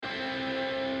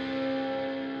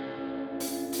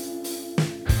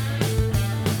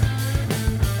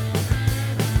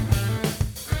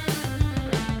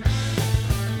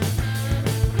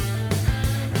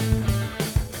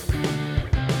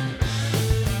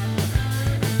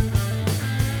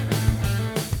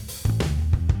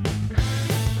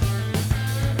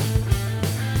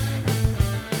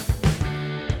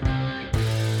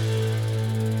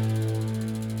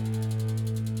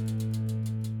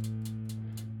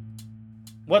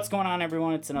What's going on,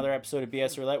 everyone? It's another episode of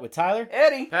BS Roulette with Tyler.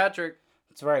 Eddie. Patrick.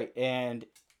 That's right. And,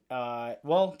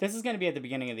 well, this is going to be at the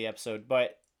beginning of the episode,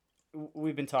 but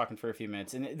we've been talking for a few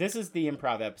minutes. And this is the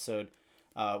improv episode.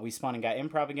 We spun and got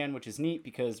improv again, which is neat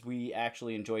because we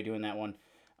actually enjoy doing that one.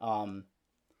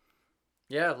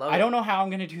 Yeah, love it. I don't know how I'm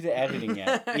going to do the editing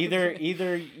yet.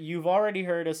 Either you've already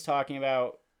heard us talking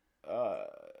about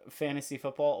fantasy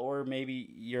football, or maybe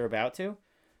you're about to.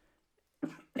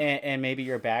 And maybe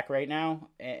you're back right now,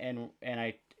 and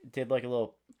I did like a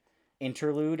little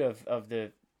interlude of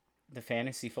the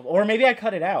fantasy football, or maybe I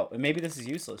cut it out, and maybe this is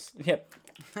useless. Yep.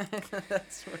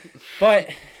 That's right. But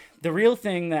the real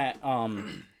thing that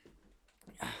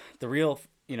the real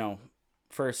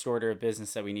first order of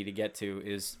business that we need to get to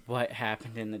is what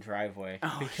happened in the driveway.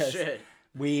 Oh, because shit.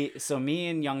 Me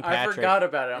and young Patrick. I forgot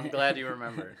about it. I'm glad you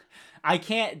remembered. I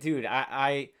can't, dude.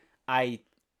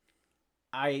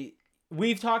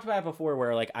 We've talked about it before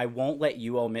where, like, I won't let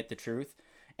you omit the truth.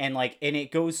 And it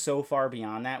goes so far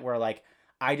beyond that where, like,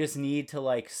 I just need to,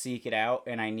 like, seek it out.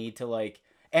 And I need to, like,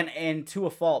 and to a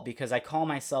fault, because I call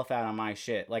myself out on my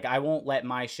shit. Like, I won't let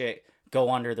my shit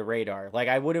go under the radar. Like,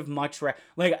 I would have much,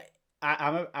 I'm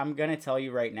going to tell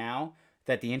you right now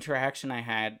that the interaction I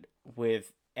had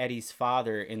with Eddie's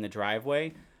father in the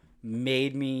driveway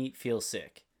made me feel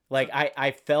sick. Like,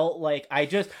 I felt like I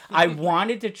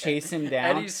wanted to chase him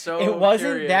down. Eddie's so it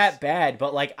wasn't curious. that bad,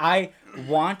 but, like, I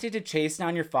wanted to chase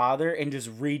down your father and just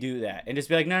redo that. And just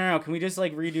be like, no, can we just,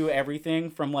 like, redo everything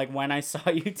from, like, when I saw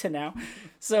you to now?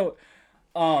 So,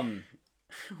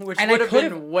 Which would have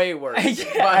been way worse,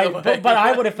 by the way. But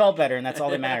I would have felt better, and that's all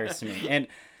that matters to me.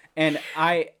 And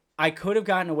I could have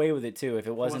gotten away with it too if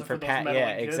it wasn't for Pat.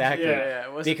 Yeah, exactly. Yeah,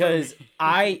 it wasn't because for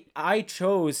me. I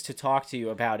chose to talk to you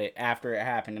about it after it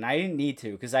happened, and I didn't need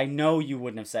to because I know you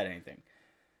wouldn't have said anything.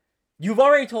 You've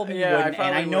already told me you wouldn't,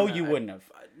 and I know you wouldn't have.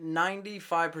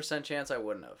 95% chance I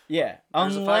wouldn't have. Yeah,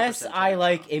 There's a 5% unless I chance.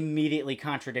 like immediately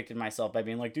contradicted myself by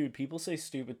being like, dude, people say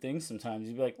stupid things sometimes.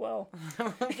 You'd be like, well,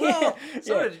 Well,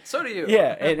 yeah. so do you.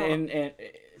 Yeah, and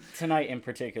tonight in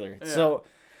particular. Yeah. So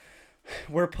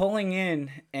we're pulling in,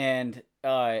 and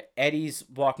Eddie's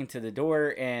walking to the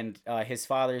door, and his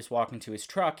father's walking to his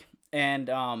truck, and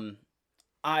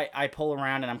I pull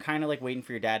around, and I'm kind of like waiting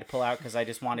for your dad to pull out because I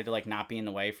just wanted to like not be in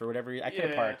the way for whatever reason. I could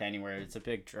have parked anywhere. It's a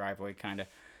big driveway, kind of.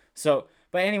 So,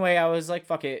 but anyway, I was like,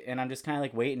 fuck it, and I'm just kind of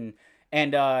like waiting,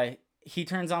 and he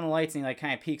turns on the lights, and he like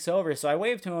kind of peeks over, so I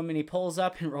wave to him, and he pulls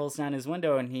up and rolls down his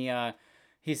window, and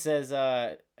he says,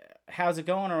 how's it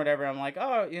going or whatever. I'm like,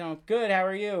 oh, good, how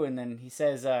are you? And then he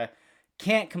says,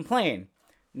 can't complain.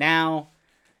 Now,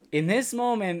 in this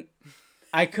moment,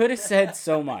 I could have said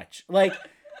so much. Like,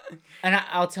 and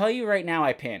I'll tell you right now,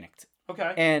 I panicked.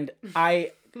 Okay. And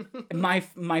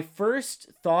my first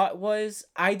thought was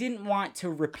I didn't want to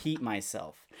repeat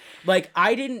myself. Like,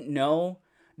 I didn't know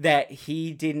that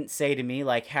he didn't say to me,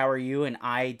 like, how are you? And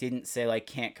I didn't say, like,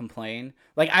 can't complain.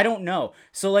 Like, I don't know.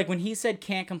 So, like, when he said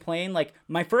can't complain, like,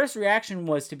 my first reaction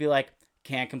was to be like,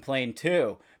 can't complain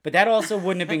too. But that also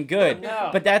wouldn't have been good.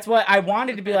 No. But that's what I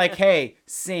wanted to be like, hey,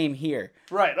 same here.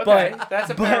 Right, okay.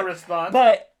 That's a fair response.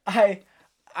 But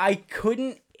I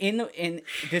couldn't, in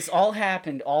this all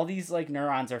happened, all these, like,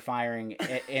 neurons are firing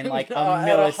in like, a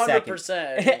millisecond.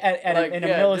 100%. In a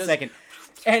millisecond.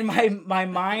 And my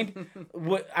mind,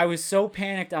 I was so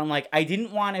panicked on, like, I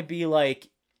didn't want to be like,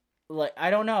 I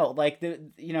don't know, like,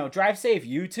 drive safe,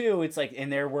 you too. It's like, and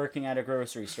they're working at a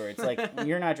grocery store. It's like,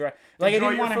 you're not driving. Like, enjoy I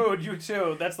didn't your want food, you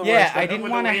too. That's the yeah, worst. I didn't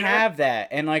want to have that.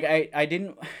 And, like, I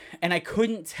didn't, and I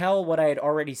couldn't tell what I had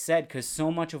already said because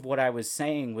so much of what I was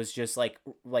saying was just, like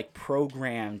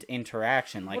programmed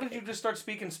interaction. Like, What, did you just start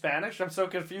speaking Spanish? I'm so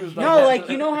confused. no, like,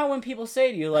 you know how when people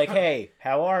say to you, like, hey,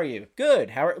 how are you? Good.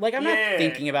 Like, I'm not Yeah.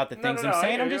 thinking about the No, things no, I'm no,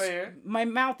 saying. I I'm hear just, you, I hear. my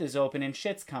mouth is open and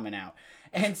shit's coming out.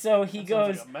 And so he That sounds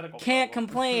goes, like a medical can't problem."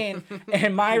 complain.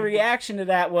 And my reaction to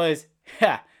that was,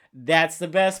 ha, that's the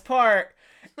best part.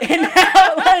 And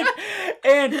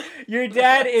your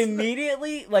dad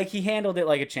immediately, like, he handled it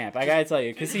like a champ. I gotta tell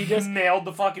you, because he just nailed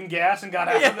the fucking gas and got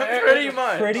out of there. pretty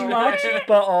much. pretty much,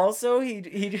 but also he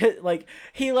just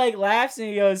he laughs and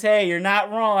he goes, hey, you're not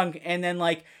wrong, and then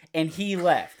and he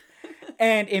left.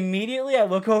 And immediately I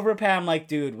look over at Pat, I'm like,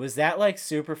 dude, was that like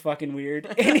super fucking weird?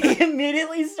 And he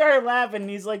immediately started laughing and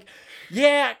he's like,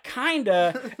 yeah,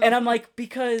 kinda. And I'm like,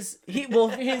 because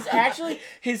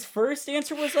his first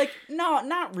answer was like, no,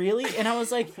 not really. And I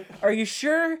was like, are you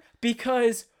sure?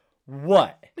 Because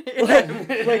what?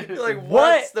 Like Like, what?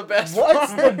 what's the best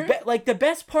What's part? the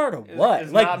best part of what?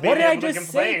 Is Like, not what being did I able to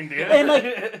just complain, say? dude. And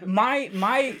like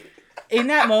my in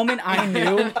that moment, I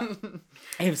knew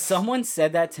if someone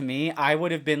said that to me, I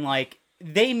would have been like,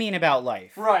 they mean about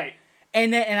life. Right.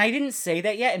 And I didn't say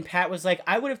that yet, and Pat was like,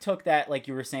 I would have took that like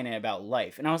you were saying it about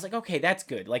life. And I was like, okay, that's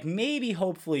good. Like, maybe,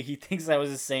 hopefully, he thinks I was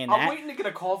just saying that. I'm waiting to get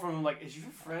a call from him, like, is your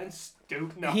friend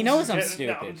stupid? No, he knows I'm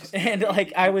stupid. No, and,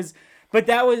 like, but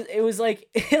it was like,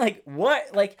 like,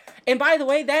 what? Like, and by the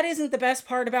way, that isn't the best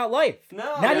part about life.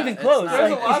 No. Not even close.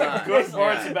 There's like, a lot of good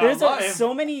parts about there's life.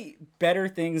 So many better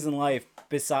things in life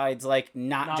besides, like,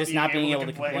 not being able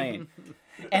to complain.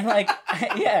 And, like,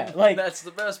 yeah, like... That's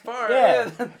the best part. Yeah.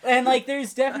 And, like,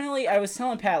 there's definitely... I was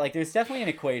telling Pat, like, there's definitely an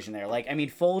equation there. Like, I mean,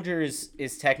 Folgers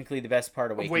is technically the best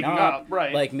part of waking up.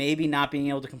 Right. Like, maybe not being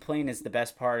able to complain is the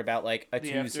best part about, like, a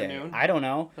Tuesday. Afternoon. I don't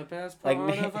know. The best part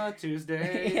of a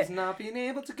Tuesday is not being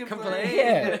able to complain.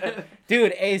 Yeah.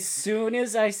 Dude, as soon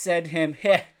as I said him,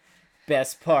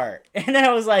 best part. And then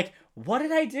I was like... What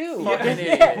did I do?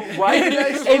 Yeah. Why did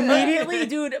I say Immediately,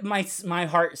 dude, my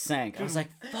heart sank. I was like,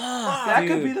 fuck, That dude.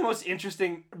 could be the most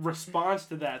interesting response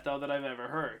to that, though, that I've ever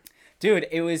heard. Dude,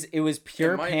 it was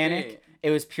pure panic. Be.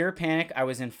 It was pure panic. I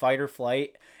was in fight or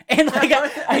flight. And like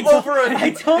over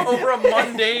a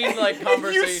mundane like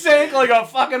conversation. You sank like a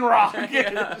fucking rock.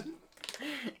 Yeah.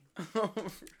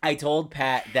 I told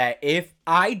Pat that if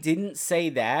I didn't say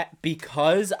that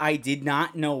because I did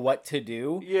not know what to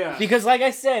do. Yeah. Because like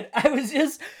I said, I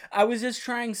was just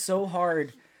trying so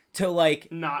hard to like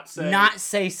not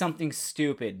say something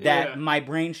stupid that my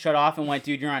brain shut off and went,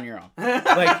 dude, you're on your own.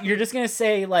 Like you're just gonna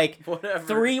say like whatever.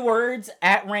 3 words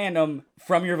at random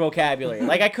from your vocabulary.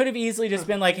 Like I could have easily just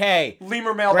been like, hey,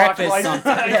 lemur mailbox breakfast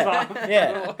sometimes.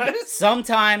 yeah.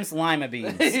 Sometimes lima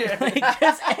beans. Yeah. Like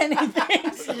just anything.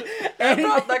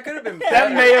 That could have been better.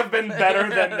 That may have been better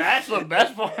than that's the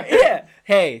best part. Yeah.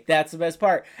 Hey, that's the best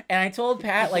part. And I told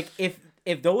Pat like if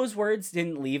those words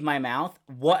didn't leave my mouth,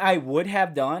 what I would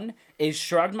have done is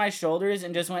shrugged my shoulders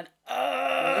and just went,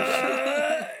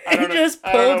 and just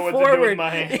pulled forward.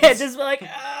 Yeah, just like,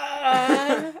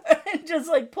 and just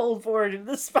like pulled forward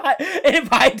into the spot. And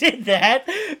if I did that,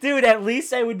 dude, at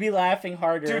least I would be laughing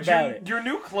harder about it. Your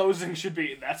new closing should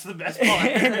be, that's the best part.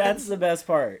 And that's the best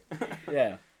part.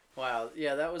 Yeah. Wow,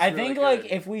 yeah, that was I really think, good. like,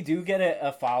 if we do get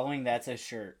a following, that's a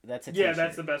shirt. That's a t-shirt. Yeah,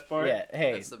 that's the best part. Yeah,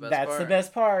 hey, That's the the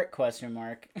best part, question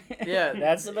mark. Yeah.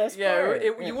 That's the best yeah, part.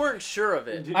 you weren't sure of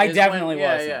it. I Is definitely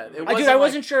when, wasn't. Yeah, Dude, I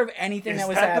wasn't sure of anything that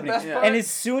was that the happening. best part? And as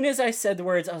soon as I said the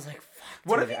words, I was like, fuck,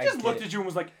 What dude, if he just looked at you and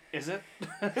was like, is it?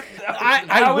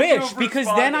 I wish, because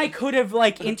then I could have,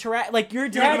 like, interact. Like, your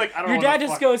dad, like, I don't your know dad what the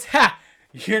just fuck. goes, ha,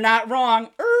 you're not wrong.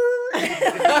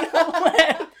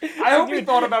 I hope he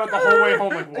thought about it the whole way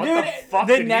home. Like, what Dude, the fuck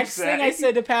the did next he say? thing I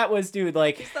said to Pat was, dude,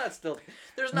 like, He's not still.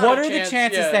 There's not what a are chance, the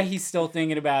chances yeah. that he's still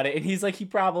thinking about it? And he's like, he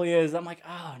probably is. I'm like,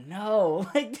 oh no,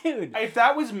 like, dude. If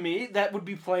that was me, that would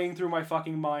be playing through my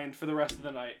fucking mind for the rest of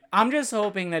the night. I'm just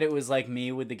hoping that it was like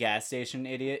me with the gas station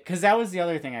idiot, because that was the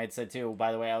other thing I had said too.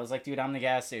 By the way, I was like, dude, I'm the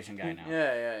gas station guy now.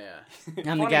 Yeah. I'm the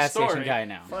Funny gas story. station guy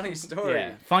now. Funny story.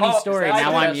 Yeah, funny Oh, story. that's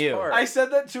Now the I'm best you. part. I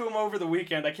said that to him over the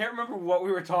weekend. I can't remember what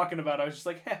we were talking about. I was just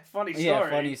like, funny story. Yeah,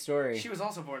 funny story. She was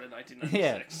also born in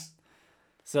 1996.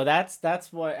 So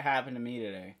that's what happened to me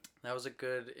today. That was a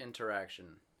good interaction.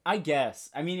 I guess.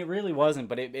 I mean, it really wasn't,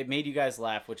 but it made you guys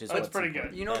laugh, which is That's what's pretty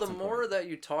important. good. You know, That's the important. more that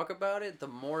you talk about it, the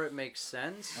more it makes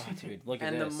sense. Oh, dude, look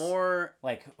at and this. the more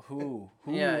like who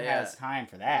Yeah. has time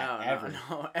for that ever?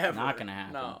 No, ever. Not gonna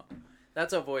happen. No,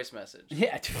 that's a voice message.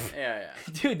 Yeah, Yeah.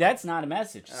 dude, that's not a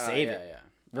message. Save it.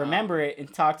 Yeah. Remember it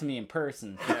and talk to me in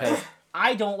person because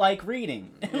I don't like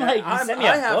reading. Like, you send me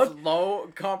I a have book, low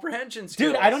comprehension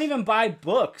skills. dude. I don't even buy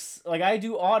books. Like, I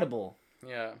do Audible.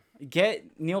 Yeah. Get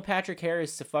Neil Patrick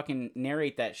Harris to fucking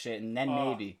narrate that shit, and then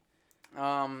maybe.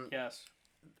 Yes.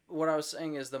 What I was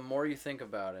saying is, the more you think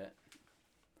about it,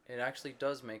 it actually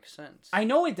does make sense. I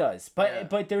know it does, but Yeah.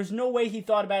 but there's no way he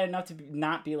thought about it enough to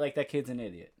not be like, that kid's an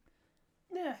idiot.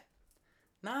 Yeah.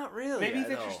 Not really. Maybe he I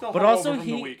thinks know. you're still But hungover also from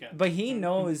the weekend. but he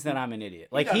knows that I'm an idiot.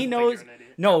 Like, doesn't he think knows. you're an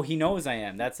idiot. No, he knows I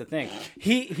am. That's the thing.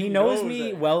 He knows knows me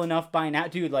it. well enough by now,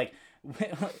 dude. Like,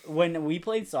 when we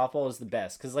played softball is the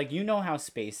best, because like, you know how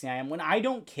spacey I am. When I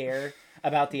don't care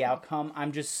about the outcome,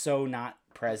 I'm just so not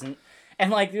present.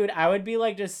 And like, dude, I would be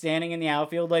like just standing in the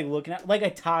outfield, like looking at like a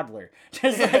toddler,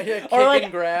 just like, yeah, or like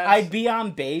kicking grass. I'd be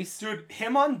on base. Dude,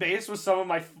 him on base was some of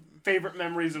my favorite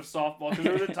memories of softball. Because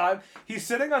there was a time he's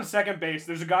sitting on second base,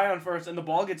 there's a guy on first, and the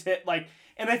ball gets hit, like,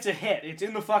 and it's a hit. It's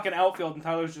in the fucking outfield, and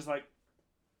Tyler's just like,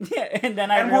 Yeah, and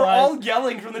then I and realized, we're all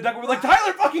yelling from the dugout. We're like,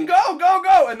 Tyler, fucking go, go,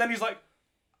 go! And then he's like,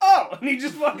 oh, and he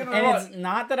just fucking and runs. it's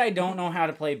not that I don't know how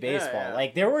to play baseball. yeah.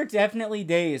 Like, there were definitely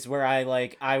days where I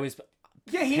was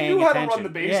Yeah, he paying knew how to attention. run the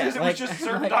bases. Yeah, it like- was just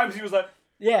certain like- times he was like,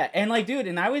 Yeah, and like, dude,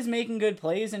 and I was making good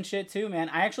plays and shit too, man.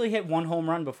 I actually hit one home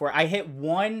run before. I hit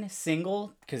one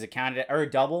single because it counted, or a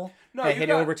double. No, I you hit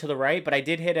got- it over to the right, but I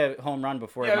did hit a home run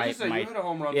before. Yeah, I was just saying, you hit a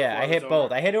home run. Yeah, before I it hit was both.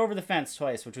 over. I hit it over the fence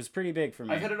twice, which was pretty big for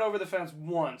me. I hit it over the fence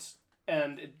once,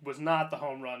 and it was not the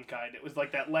home run kind. It was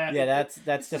like that last. Yeah, that's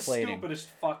it's deflating. The stupidest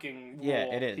fucking rule. Yeah,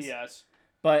 it is. P.S.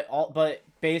 But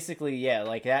basically, yeah,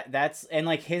 like that's and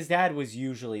like his dad was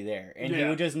usually there, and he Yeah.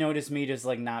 would just notice me just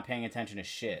like not paying attention to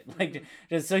shit, like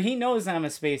just so he knows that I'm a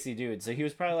spacey dude, so he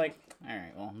was probably like, all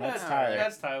right, well that's Tyler,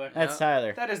 That's Tyler. that's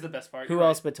Tyler. That is the best part. Who you're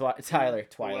else right. but Tyler?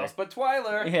 Who Twyler. else but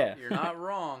Twyler? Yeah. You're not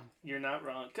wrong. You're not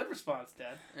wrong. Good response,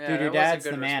 Dad. Yeah, Dude, your that was a dad's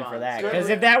good the man for response. that. Good Because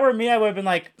re- if that were me, I would have been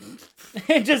like,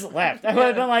 and just left. I would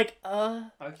have been like,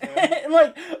 Okay.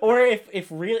 like, or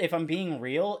if I'm being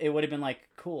real, it would have been like,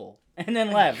 cool, and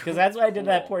then left. Because that's what I did to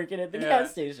that Cool. poor kid at the Yeah.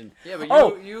 gas station. Yeah, but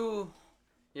Oh!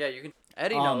 yeah, you can.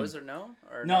 Eddie Um, knows or no?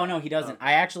 Or No, he doesn't. Oh.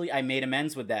 I made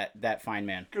amends with that fine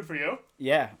man. Good for you.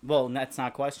 Yeah, well, that's not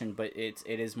a question, but it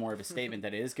is more of a statement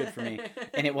that it is good for me,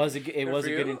 and it was a good for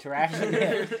good you? interaction.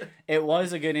 Yeah. It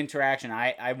was a good interaction.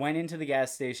 I went into the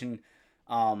gas station,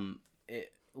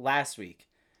 last week,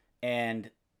 and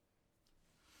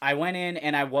I went in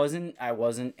and I wasn't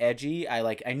edgy.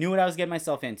 I knew what I was getting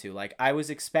myself into. Like I was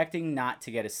expecting not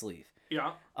to get a sleeve.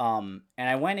 Yeah. And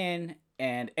I went in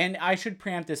and I should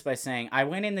preempt this by saying I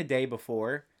went in the day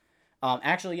before.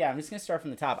 Actually, yeah, I'm just gonna start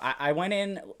from the top. I went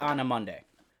in on a Monday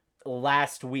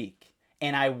last week,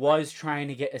 and I was trying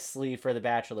to get a sleeve for the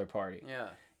bachelor party. Yeah.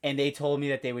 And they told me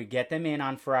that they would get them in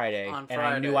on Friday, and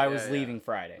I knew I was leaving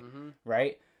Friday. Mm-hmm.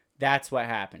 Right? That's what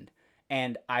happened.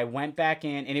 And I went back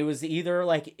in, and it was either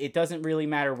like it doesn't really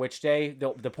matter which day.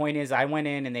 The point is, I went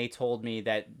in and they told me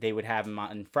that they would have them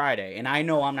on Friday, and I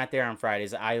know I'm not there on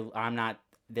Fridays. I'm not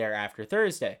there after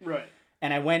Thursday. Right.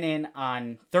 And I went in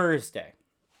on Thursday,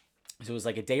 so it was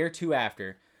like a day or two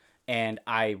after. And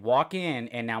I walk in,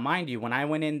 and now mind you, when I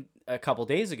went in a couple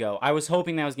days ago, I was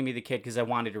hoping that was gonna be the kid because I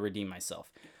wanted to redeem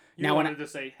myself. You Now, when wanted to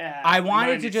say, I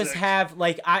wanted to just 96. have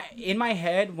like in my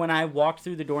head when I walked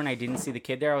through the door and I didn't see the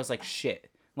kid there, I was like, shit.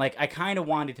 Like I kind of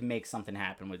wanted to make something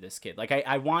happen with this kid. Like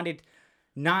I wanted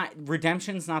not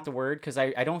redemption's not the word because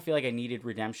I don't feel like I needed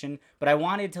redemption, but I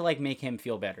wanted to like make him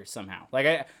feel better somehow. Like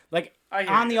I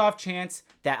hear on you. the off chance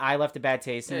that I left a bad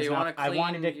taste in Yeah, his you mouth, wanna I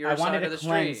wanted clean to your side of the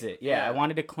cleanse street. it. Yeah, Yeah. I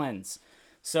wanted to cleanse.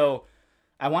 So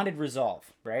I wanted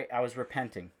resolve, right? I was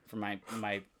repenting for my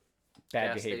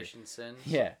bad Gas behavior. station sins.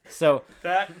 Yeah. So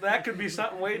That could be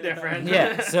something way different.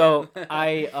 yeah, so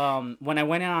I when I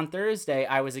went in on Thursday,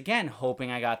 I was again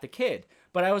hoping I got the kid.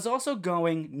 But I was also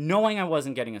going knowing I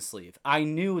wasn't getting a sleeve. I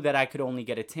knew that I could only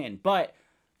get a tin. But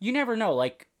you never know,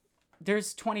 like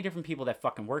there's 20 different people that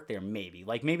fucking work there maybe.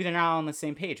 Like maybe they're not on the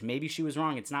same page. Maybe she was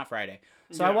wrong, it's not Friday.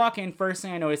 So I Yeah. walk in, first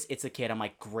thing I notice, it's a kid. I'm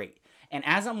like, "Great." And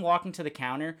as I'm walking to the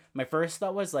counter, my first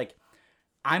thought was like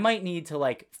I might need to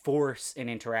like force an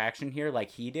interaction here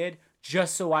like he did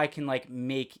just so I can like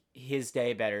make his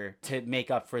day better to make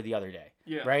up for the other day.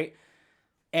 Yeah. Right?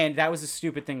 And that was a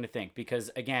stupid thing to think because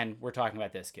again, we're talking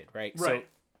about this kid, right? So Right.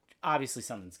 obviously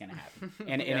something's going to happen.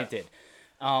 And Yeah. it did.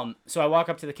 So I walk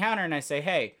up to the counter and I say,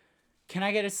 "Hey, can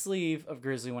I get a sleeve of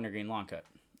Grizzly Wintergreen Long Cut?"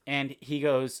 And he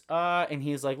goes, and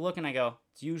he's like, "Look," and I go,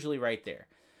 "It's usually right there."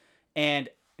 And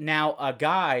now a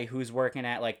guy who's working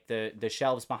at like the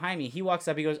shelves behind me, he walks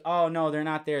up, he goes, "Oh no, they're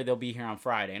not there. They'll be here on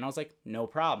Friday." And I was like, "No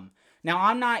problem." Now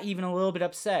I'm not even a little bit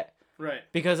upset Right.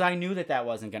 because I knew that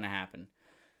wasn't going to happen.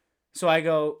 So I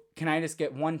go, "Can I just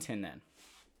get one tin then?"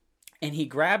 And he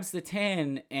grabs the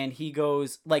tin and he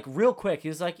goes like real quick. He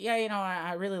was like, "Yeah,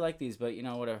 I really like these, but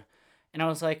whatever." And I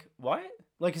was like, "What?"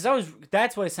 Like,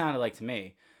 that's what it sounded like to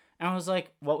me. And I was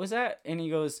like, "What was that?" And he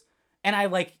goes, and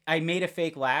I made a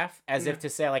fake laugh as if to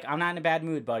say like, "I'm not in a bad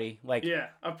mood, buddy." Like, Yeah.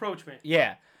 Approach me.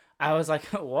 yeah. I was like,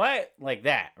 "What?" Like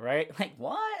that, right? Like,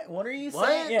 what? What are you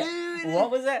saying? Yeah. dude?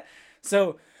 What was that?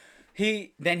 So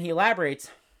he elaborates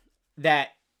that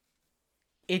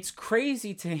it's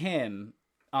crazy to him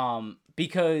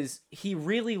because he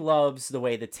really loves the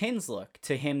way the tins look.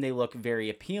 To him, they look very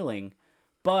appealing.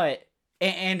 But,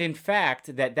 and in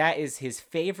fact, that is his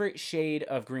favorite shade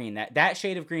of green. That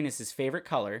shade of green is his favorite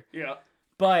color. Yeah.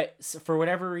 But for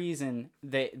whatever reason,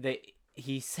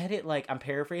 he said it like, I'm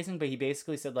paraphrasing, but he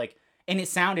basically said like, and it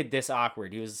sounded this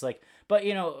awkward. He was just like, but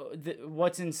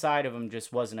what's inside of him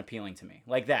just wasn't appealing to me.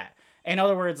 Like that. In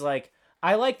other words, like,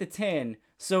 I like the tin,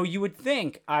 so you would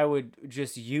think I would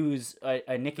just use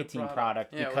a nicotine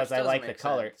product Yeah, because which I like doesn't the make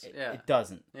color. sense. Yeah. It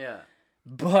doesn't. Yeah.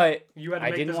 But You had to I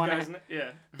make didn't this want guy's to. Yeah.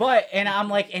 But and I'm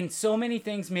like, and so many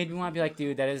things made me want to be like,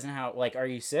 dude, that isn't how. Like, are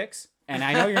you 6? And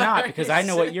I know you're not because I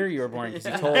know what year you were born because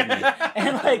you told me.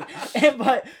 And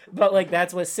like, but like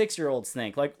that's what 6-year-olds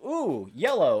think. Like, ooh,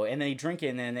 yellow, and then they drink it,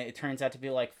 and then it turns out to be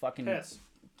like fucking Piss.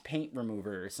 paint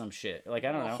remover or some shit. Like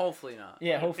I don't know. Hopefully not.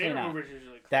 Yeah, hopefully Paint not. remover's usually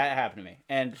clean. That happened to me,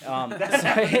 and That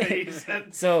happened to me, he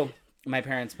said. so my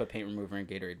parents put paint remover in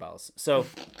Gatorade bottles. So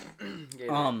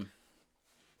Gatorade.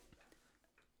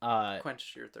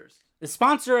 Quench your thirst. the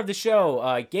sponsor of the show,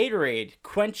 Gatorade,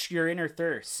 quench your inner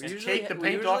thirst. Just Usually, take the we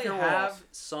paint off usually your have walls.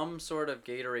 some sort of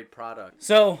Gatorade product.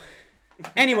 So,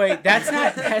 anyway, that's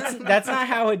not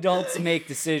how adults make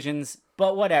decisions.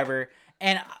 But whatever.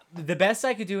 And the best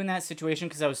I could do in that situation,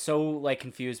 because I was so like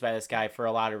confused by this guy for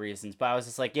a lot of reasons, but I was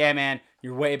just like, "Yeah, man,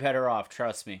 you're way better off.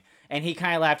 Trust me." And he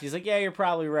kind of laughed. He's like, "Yeah, you're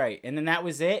probably right." And then that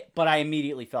was it. But I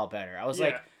immediately felt better. I was Yeah.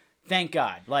 like, "Thank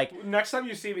God!" Like Next time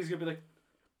you see him, he's gonna be like,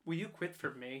 "Will you quit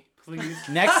for me, please?"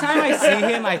 next time I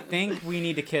see him, I think we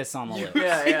need to kiss on the lips.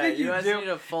 Yeah, You you guys do. need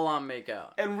a full-on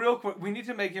makeout. And real quick, we need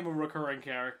to make him a recurring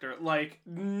character. Like,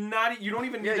 not you don't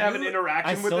even need Yeah, to have an you- I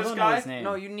interaction still with this don't know guy. his name.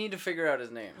 No, you need to figure out his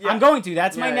name. Yeah. I'm going to.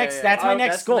 That's my Yeah, next. yeah, yeah. That's my Oh,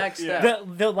 next that's the goal. next step.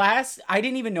 The last I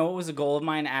didn't even know it was a goal of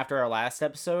mine after our last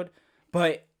episode,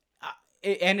 but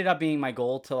it ended up being my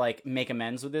goal to like make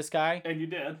amends with this guy, And you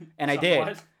did. and I Somewhat.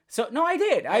 did. So no, I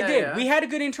did. I Yeah, did. yeah. We had a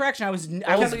good interaction. I was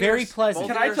Both of very your- pleasant. Both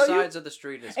Can of I your tell you- sides of the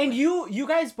street is And clean. you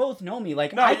guys both know me.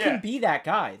 Like No, I yeah. can be that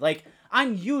guy. Like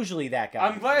I'm usually that guy.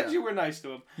 I'm glad Yeah. you were nice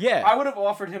to him. Yeah. I would have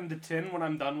offered him the tin when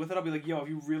I'm done with it. I'll be like, "Yo, if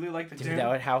you really like the Dude, tin,"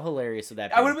 how hilarious would that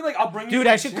be? I would have been like, "I'll bring you." Dude,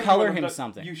 the I should tin color when I'm him done."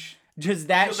 something. You Just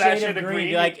that Just that shade of green.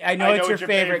 Be like, I know it's your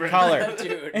favorite color. Dude,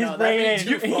 It's no, that'd brilliant.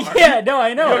 be too far. Yeah, no,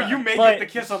 I know. Yo, you may but, get the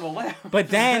kiss on the lip. But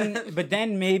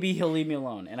then maybe he'll leave me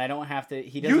alone, and I don't have to.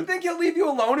 He you doesn't. think he'll leave you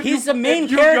alone? If He's you, the main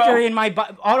if you character go, in my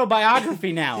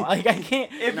autobiography now. Like I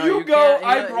can't. If No, you you go, can't.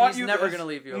 I brought He's you. never this. gonna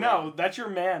leave you No, alone. that's your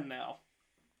man now.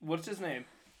 What's his name?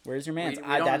 Where's your man? We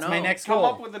don't That's my know. next Come goal.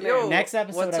 up with a name. Yo, Next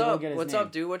episode, what's I will up? get his What's name.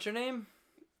 up, dude? What's your name?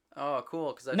 Oh,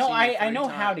 cool. Because No, I know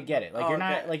how to get it. Like Oh, you're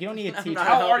not okay. like you don't need to I'm teach. not me.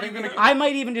 How are you helping gonna? I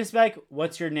might even just be like,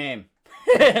 "What's your name?"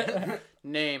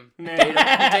 Name. Name.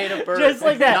 Date of birth. Just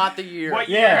like that. Not the year. What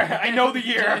Yeah. year? I know the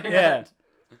year. Yeah.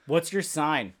 What's your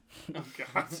sign? Oh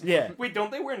God. Yeah. Wait,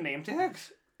 don't they wear name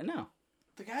tags? No.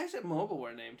 The guys at Mobile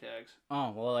wear name tags.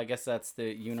 Oh well, I guess that's the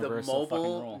The universal fucking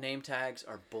mobile rule. name tags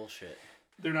are bullshit.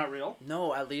 They're not real.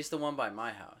 No, at least the one by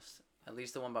my house. At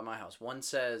least the one by my house. One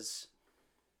says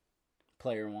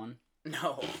Player one.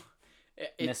 no.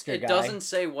 Mr. It Guy. doesn't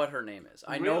say what her name is.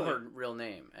 I know Really? her real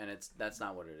name, and that's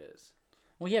not what it is.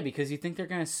 Well, yeah, because you think they're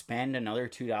gonna spend another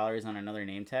 $2 on another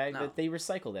name tag, No. but they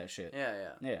recycle that shit. Yeah,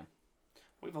 yeah. Yeah.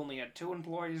 We've only had 2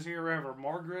 employees here ever,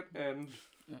 Margaret and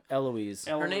Eloise.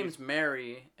 Her Eloise. name's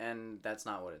Mary, and that's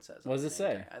not what it says. What on does the it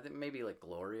name say? tag. I think maybe like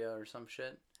Gloria or some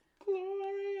shit.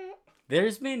 Gloria.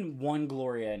 There's been one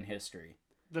Gloria in history.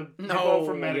 The No. hippo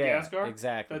from Yeah, Madagascar.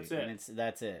 exactly. That's it. And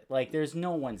that's it. Like, there's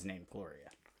no one's named Gloria.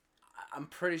 I'm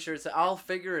pretty sure it's. I'll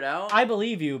figure it out. I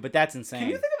believe you, but that's insane. Can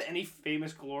you think of any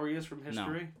famous Glorias from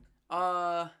history?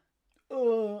 Uh,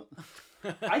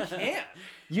 I can't.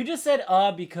 You just said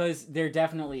because there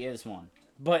definitely is one.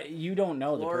 But you don't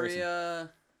know the person.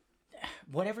 Gloria.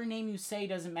 Whatever name you say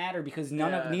doesn't matter because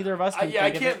Yeah. neither of us can I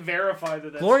think of can't it. verify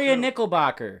that. That's Gloria true.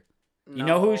 Nickelbacker. You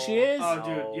know who she is? Oh,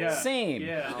 dude, yeah. Same.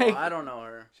 Yeah. No, I don't know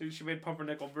her. She made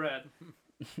pumpernickel bread.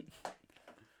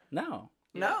 No.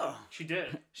 No. She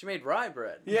did. She made rye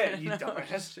bread. Yeah, you No,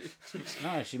 dumbass.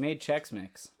 No, she made Chex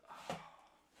Mix.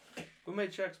 Who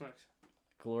made Chex Mix?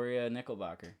 Gloria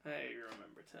Nickelbacker. Hey, you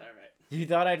remembered. All right. You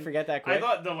thought I'd forget that I quick?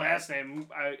 thought the last name.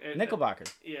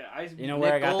 Nickelbacker. Yeah, You know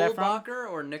where I got that from? Nickelbacker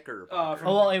or Knickerbocker? from-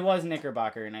 Oh, well, it was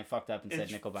Knickerbocker, and I fucked up and said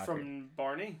it's Nickelbacker. from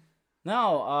Barney.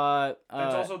 No,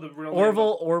 That's also the real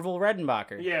Orville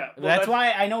Redenbacher. Name. Yeah, well, that's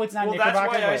why I know it's not Well,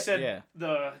 Knickerbocker. that's why I but said yeah.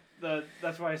 the.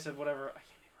 That's why I said whatever. I can't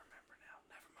even remember now.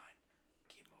 Never mind.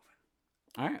 Keep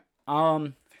moving. All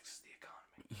right. Fixes the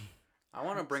economy. I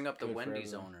want to bring up the Good for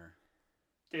Wendy's everyone. owner.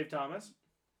 Dave Thomas.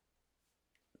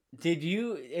 Did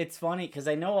you? It's funny because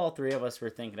I know all three of us were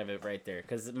thinking of it right there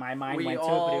because my mind We went to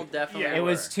all it. But definitely yeah, it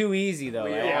was were. too easy though.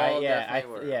 We all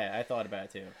definitely were. I thought about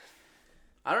it too.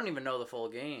 I don't even know the full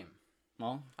game.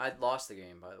 Well, I lost the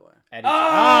game, by the way. Eddie. Oh,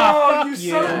 Ah, fuck you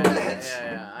son of a Yeah, bitch!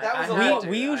 yeah. That was I a had lot. to.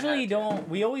 We I usually had to. don't.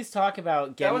 We always talk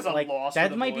about getting was a like loss for that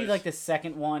the might be boys. like the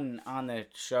second one on the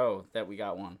show that we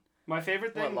got one. My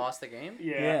favorite thing. What, lost the game?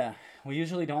 Yeah. We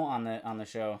usually don't on the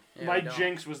show. Yeah, My we don't.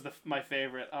 jinx was my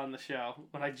favorite on the show.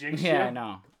 When I jinxed Yeah, you. I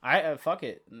know. I fuck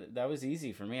it. That was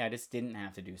easy for me. I just didn't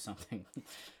have to do something.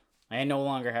 I no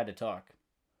longer had to talk.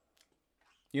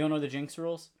 You don't know the jinx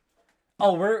rules?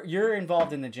 Oh, you're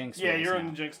involved in the jinx. Yeah, rules you're now. in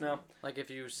the jinx now. Like if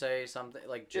you say something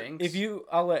like jinx.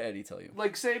 I'll let Eddie tell you.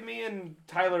 Like, say me and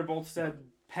Tyler both said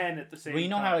pen at the same time. Well, you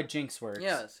know how a jinx works.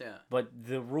 Yes, yeah. But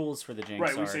the rules for the jinx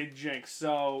Right, are... we say jinx.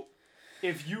 So,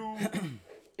 if you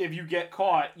get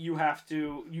caught, you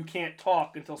can't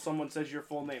talk until someone says your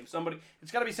full name.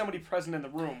 It's got to be somebody present in the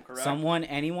room, correct?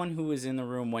 Anyone who was in the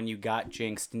room when you got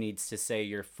jinxed needs to say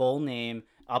your full name.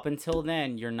 Up until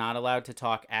then, you're not allowed to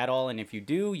talk at all, and if you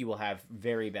do, you will have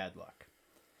very bad luck.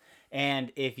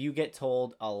 And if you get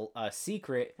told a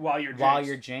secret while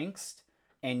you're jinxed,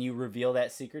 and you reveal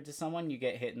that secret to someone, you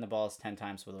get hit in the balls 10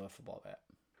 times with a football bat.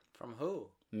 From who?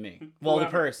 Me. Well, the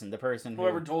person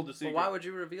whoever told the secret. Well, why would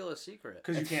you reveal a secret?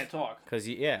 Because you can't talk. Because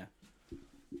yeah.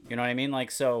 You know what I mean? Like,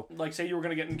 so... Like, say you were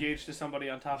going to get engaged to somebody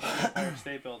on top of the Empire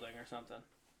State Building or something.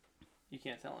 You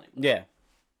can't tell anyone. Yeah.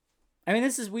 I mean,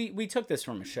 we took this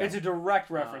from a show. It's a direct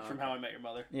reference from How I Met Your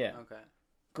Mother. Yeah. Okay.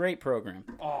 Great program.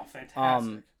 Oh,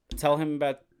 fantastic. Tell him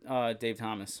about Dave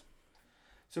Thomas.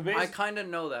 So I kind of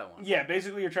know that one. Yeah,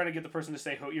 basically you're trying to get the person to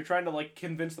say who. You're trying to, like,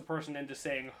 convince the person into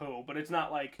saying who, but it's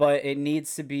not like... But it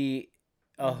needs to be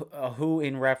a who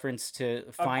in reference to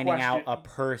finding out a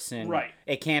person. Right.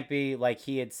 It can't be like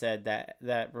he had said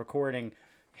that recording...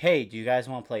 Hey, do you guys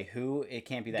want to play who? It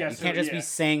can't be that. Guess you can't who, just be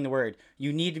saying the word.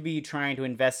 You need to be trying to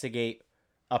investigate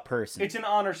a person. It's an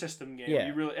honor system game. Yeah.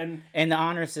 You really and the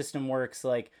honor system works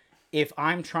like if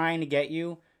I'm trying to get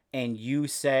you and you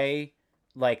say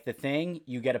like the thing,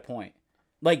 you get a point.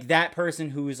 Like that person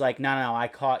who's like, no, I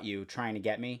caught you trying to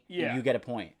get me. Yeah. You get a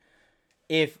point.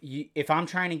 If I'm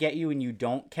trying to get you and you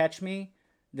don't catch me,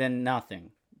 then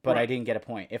nothing. But Right. I didn't get a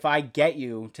point. If I get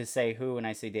you to say who and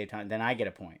I say Dave Thomas, then I get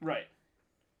a point. Right.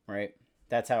 Right?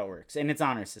 That's how it works. And it's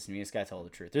honor system. You just gotta tell the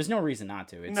truth. There's no reason not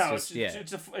to. It's No,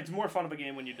 just, it's more fun of a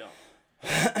game when you don't.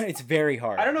 it's very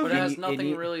hard. I don't know But if it you... has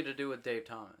nothing really to do with Dave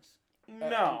Thomas.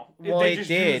 No. Well, They it just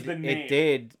did. used the name. It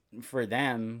did for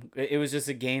them. It was just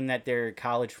a game that their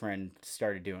college friend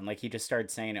started doing. Like he just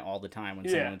started saying it all the time when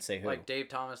someone would say who. Like Dave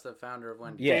Thomas, the founder of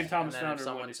Wendy's. Yeah. Dave Thomas, and then founder if of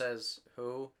someone Wendy's. says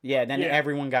who, Yeah, then Yeah.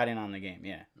 everyone got in on the game.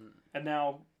 Yeah. And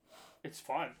now it's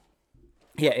fun.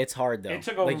 Yeah, it's hard though. It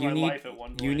took over like, my life at one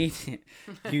point. You need to,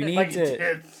 Like it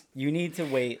did. you need to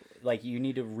wait. Like you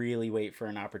need to really wait for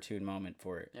an opportune moment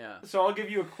for it. yeah. So I'll give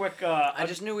you a quick... I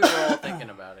just knew we were all thinking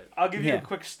about it. I'll give you Yeah. a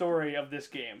quick story of this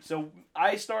game. So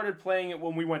I started playing it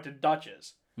when we went to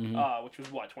Dutch's, Mhm. which was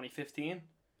what, 2015?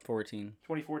 14.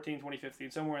 2014,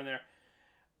 2015, somewhere in there.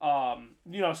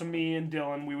 So me and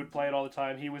Dylan, we would play it all the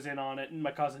time. He was in on it, and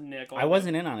my cousin Nick. I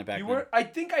wasn't in on it back You then. were. I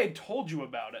think I had told you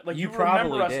about it. Like You remember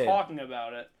probably us did. talking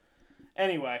about it.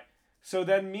 Anyway, so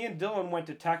then me and Dylan went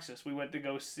to Texas. We went to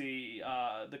go see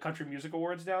the Country Music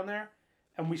Awards down there,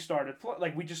 and we started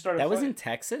we just started. That was playing. in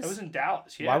Texas. That was in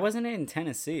Dallas. Yeah. Why wasn't it in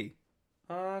Tennessee?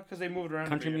 Because they moved around.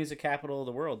 Country every year. music capital of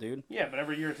the world, dude. Yeah, but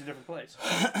every year it's a different place.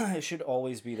 It should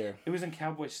always be there. It was in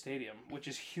Cowboy Stadium, which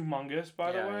is humongous,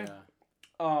 by the way. Yeah.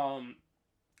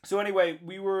 So anyway,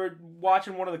 we were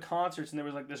watching one of the concerts, and there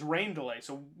was like this rain delay.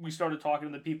 So we started talking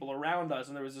to the people around us,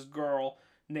 and there was this girl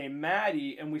named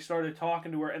Maddie, and we started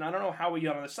talking to her. And I don't know how we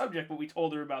got on the subject, but we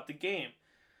told her about the game.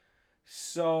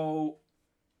 So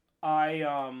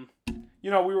I, we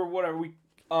were whatever we,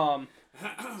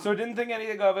 so didn't think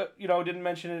anything of it. Didn't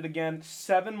mention it again.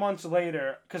 7 months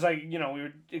later, because we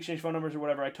would exchange phone numbers or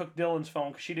whatever. I took Dylan's phone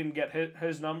because she didn't get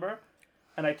his number,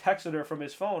 and I texted her from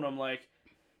his phone. I'm like,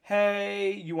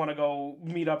 hey, you want to go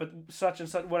meet up at such and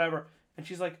such, whatever. And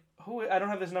she's like, who? I don't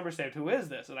have this number saved. Who is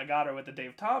this? And I got her with the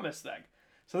Dave Thomas thing.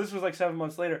 So this was like 7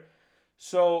 months later.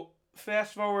 So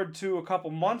fast forward to a couple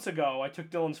months ago, I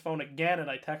took Dylan's phone again and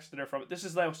I texted her from it. This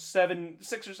is now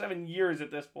 6 or 7 years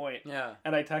at this point. Yeah.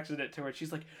 And I texted it to her.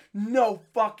 She's like, no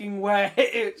fucking way.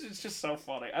 It's just so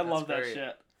funny. I love that great.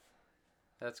 shit.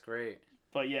 That's great.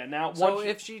 But yeah, now So once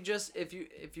if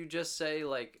you just say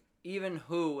like even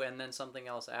who and then something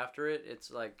else after it,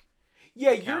 it's like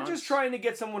yeah, you're counts? just trying to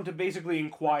get someone to basically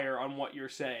inquire on what you're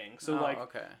saying. So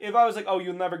okay. if I was like, oh,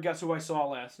 you'll never guess who I saw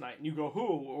last night, and you go who,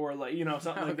 or like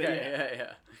something like that. Okay,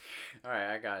 yeah. All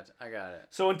right, I got it.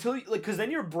 So until because then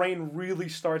your brain really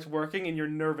starts working and you're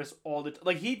nervous all the time.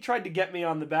 Like he tried to get me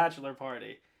on the bachelor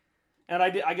party, and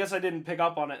I guess I didn't pick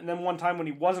up on it. And then one time when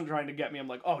he wasn't trying to get me, I'm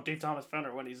like, oh, Dave Thomas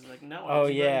Fender. When he's like, no. Oh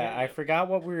yeah, I forgot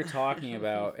what we were talking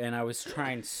about, and I was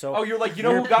trying so. Oh, you're like, We who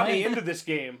were got playing- me into this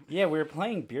game? Yeah, we were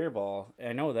playing beer ball.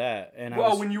 I know that, and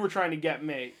Well, when you were trying to get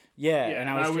me, yeah, yeah, and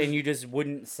and I was- and you just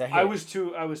wouldn't say it. I was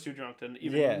too drunk to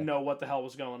even Yeah. know what the hell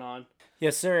was going on.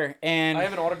 Yes, sir. And I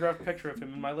have an autographed picture of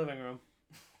him in my living room.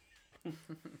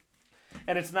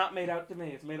 And it's not made out to me.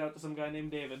 It's made out to some guy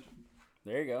named David.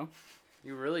 there you go.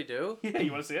 You really do? Yeah,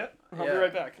 you want to see it? I'll be Yeah.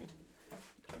 right back.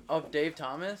 Of Dave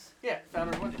Thomas? Yeah,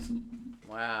 founder of Wendy's.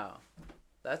 Wow.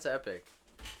 That's epic.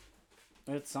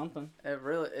 It's something.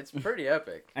 It's pretty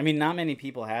epic. I mean, not many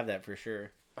people have that for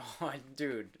sure. Oh,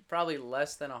 dude, probably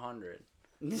less than 100.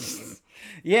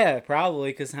 Yeah,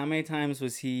 probably, because how many times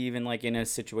was he even, like, in a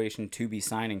situation to be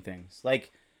signing things?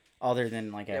 Like, other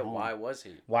than, like, at Yeah, home. why was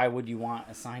he? Why would you want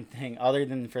a signed thing other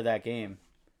than for that game?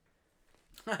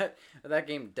 That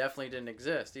game definitely didn't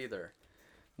exist either.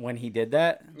 When he did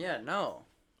that? Yeah, no.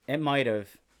 It might have.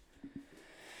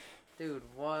 Dude,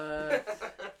 what?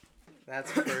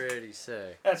 That's pretty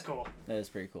sick. That's cool. That is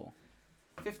pretty cool.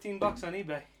 $15 on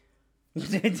eBay.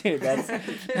 Dude,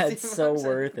 that's so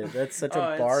worth it. That's such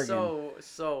a bargain. It's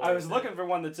so I was worth it. looking for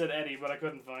one that said Eddie, but I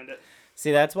couldn't find it.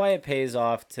 See, that's why it pays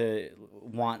off to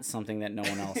want something that no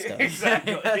one else does.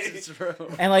 Exactly. That's true.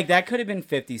 And, like, that could have been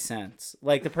 50 cents.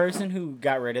 Like, the person who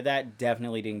got rid of that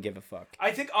definitely didn't give a fuck.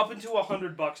 I think up until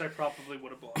 $100, I probably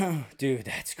would have bought it. Dude,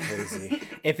 that's crazy.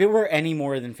 If it were any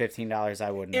more than $15, I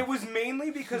wouldn't. It was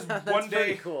mainly because That's one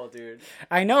pretty day... cool, dude.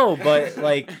 I know, but,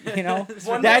 like, you know,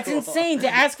 One that's day- insane to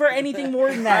ask for anything more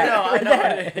than that. I know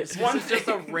it is. One It's just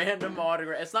a random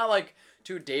autograph. It's not like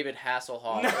to David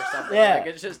Hasselhoff No. or something. Yeah. Like,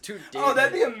 it's just to David. Oh,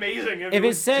 that'd be amazing If it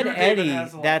was said to David Eddie,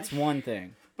 Hasselhoff. that's one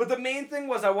thing. But the main thing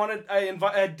was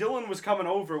Dylan was coming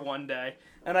over one day,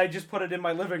 and I just put it in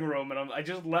my living room, and I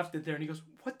just left it there, and he goes,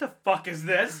 "What the fuck is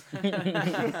this?"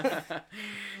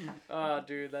 Oh,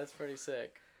 dude, that's pretty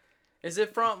sick. Is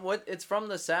it from what? It's from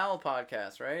the Sal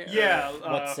podcast, right? Or- Yeah.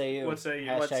 What say you? What say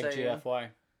you? What Hashtag say you? GFY.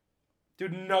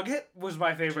 Dude, Nugget was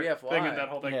my favorite GFY. thing in that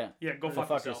whole thing. Yeah. Yeah, go Go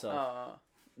fuck yourself.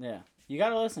 Yeah. You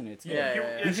gotta listen. It's good. Yeah, You- yeah,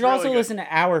 yeah. You it's should also really good. listen to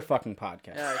our fucking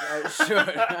podcast. Yeah, I should.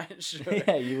 I should.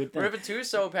 Yeah, you would think.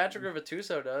 Rivatuso, Patrick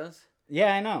Rivatuso does.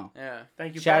 Yeah, I know. Yeah.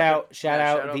 Thank you. Shout Patrick. out, shout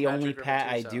Yeah, out shout out the only Patrick Pat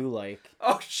I Rivatuso. do like.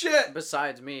 Oh shit!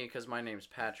 Besides me, because my name's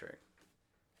Patrick.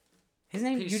 His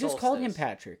name, Peace you just called him Solstice.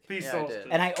 Patrick. Peace Yeah, I Solstice.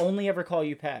 did. And I only ever call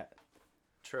you Pat.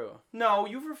 True. No,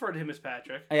 you've referred to him as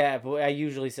Patrick. Yeah, but I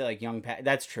usually say like young Pat.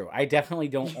 That's true. I definitely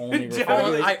don't only refer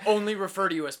Definitely. to I only refer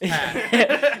to you as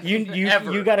Pat. you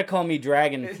Ever. you gotta call me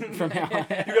Dragon from now on.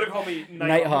 You gotta call me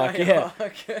Nighthawk. Yeah.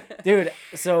 Okay. Dude,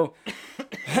 so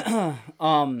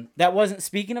that wasn't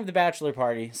speaking of the bachelor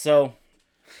party, so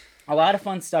a lot of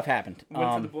fun stuff happened.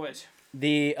 Went for the boys.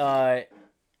 The I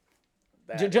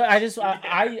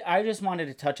just wanted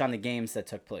to touch on the games that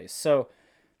took place. So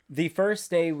the first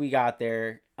day we got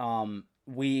there,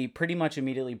 we pretty much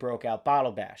immediately broke out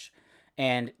Bottle Bash,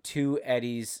 and to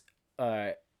Eddie's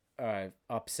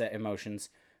upset emotions.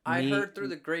 I me- heard through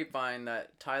the grapevine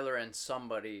that Tyler and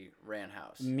somebody ran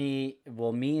house. me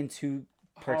and two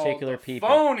particular Hold the people.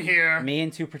 Phone here. Me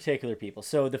and two particular people.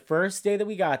 So the first day that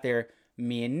we got there,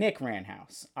 me and Nick ran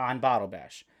house on Bottle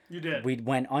Bash. You did. We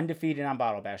went undefeated on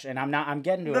Bottle Bash, and I'm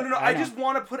getting to it. No. I know. just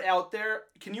want to put out there.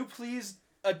 Can you please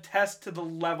attest to the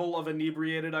level of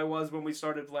inebriated I was when we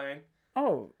started playing?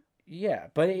 Oh, yeah,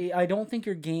 but I don't think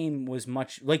your game was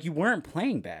much like you weren't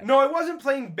playing bad. No, I wasn't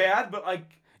playing bad, but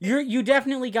like You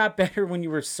definitely got better when you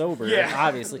were sober, Yeah.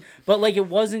 obviously. But like it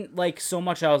wasn't like so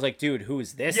much I was like, dude, who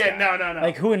is this yeah, guy? no.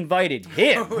 Like who invited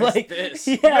him? Who is like this?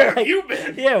 Yeah, Where have like, you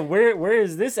been? Yeah, where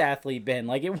has this athlete been?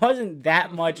 Like it wasn't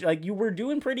that much. Like you were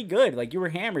doing pretty good. Like you were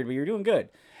hammered, but you were doing good.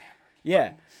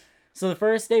 Yeah. So the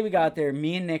first day we got there,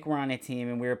 me and Nick were on a team,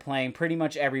 and we were playing pretty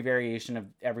much every variation of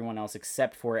everyone else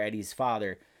except for Eddie's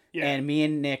father. Yeah. And me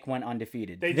and Nick went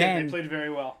undefeated. They then, did. They played very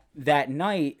well. that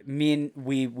night,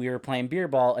 we were playing beer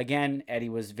ball again. Eddie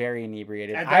was very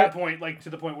inebriated. At that point, like to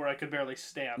the point where I could barely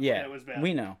stand. yeah, It was bad.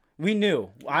 we know, we knew.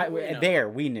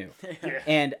 We knew. Yeah.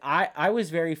 And I was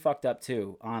very fucked up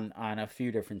too on a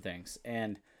few different things.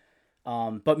 And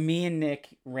but me and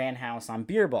Nick ran house on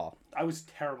beer ball, I was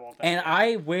terrible at that. and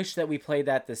I wish that we played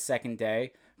that the second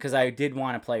day because I did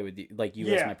want to play with you, like you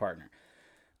as Yeah. my partner.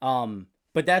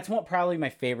 But that's probably my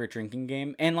favorite drinking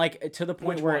game, and like to the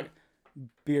point Which where. one?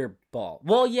 Beer ball.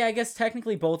 Well, yeah, I guess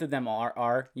technically both of them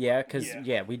are because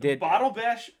Yeah. we did. Bottle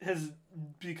Bash has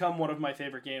become one of my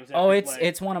favorite games. Oh, after playing.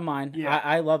 it's one of mine. Yeah.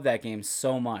 I love that game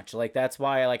so much. Like that's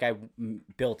why I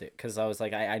built it because I was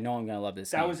like I know I'm gonna love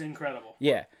this. That game. was incredible.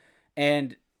 Yeah,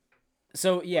 and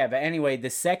so yeah, but anyway, the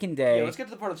second day. Yeah, let's get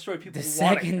to the part of the story people The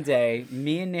want to second day,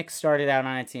 me and Nick started out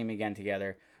on a team again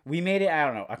together. We made it, I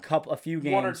don't know, a few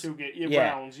games. One or two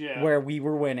rounds, yeah. Where we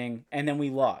were winning, and then we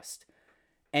lost.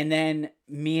 And then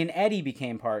me and Eddie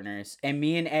became partners, and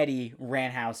me and Eddie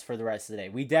ran house for the rest of the day.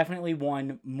 We definitely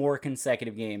won more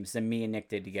consecutive games than me and Nick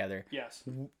did together. Yes.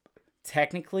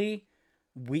 Technically,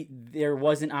 there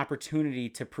was an opportunity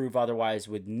to prove otherwise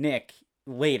with Nick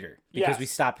later because Yes. we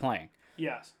stopped playing.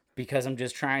 Yes. Because I'm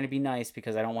just trying to be nice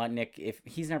because I don't want Nick, if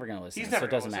he's never going to listen, He's so never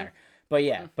it doesn't gonna matter. But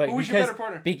yeah, but Who was your because better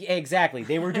partner? exactly,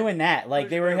 they were doing that. Like Who's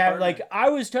they your were better having partner? like I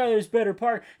was Tyler's better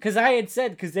partner because I had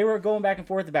said because they were going back and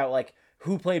forth about like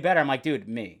who played better. I'm like, dude,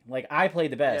 me. Like I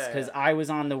played the best Yeah, because yeah. I was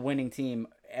on the winning team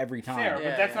every time. Fair, Yeah,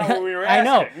 but that's yeah. not what we were I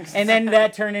know. asking. And then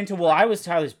that turned into, well, I was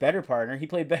Tyler's better partner. He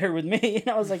played better with me. And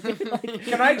I was like, dude, like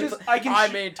Can I just? I can. I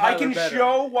made I Tyler can better.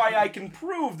 show why I can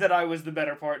prove that I was the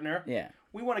better partner. yeah,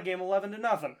 We won a game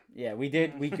 11-0. yeah, we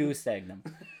did. We goose egged them.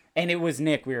 And it was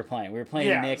Nick we were playing. We were playing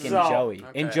Yeah, Nick and so- Joey.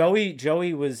 And Okay.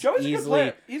 Joey was Joey's a good easily,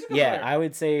 player. He's a good yeah, player. I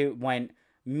would say when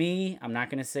me, I'm not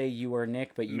going to say you or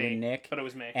Nick, but you Me, and Nick. but it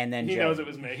was me. And then he Joey. knows it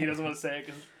was me. He doesn't want to say it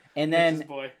because And his then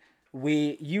boy.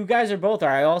 you guys are both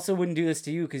I also wouldn't do this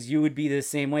to you because you would be the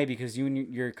same way because you and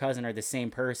your cousin are the same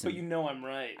person. But you know I'm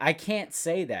right. I can't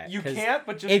say that. You 'cause can't,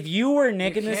 but just If you were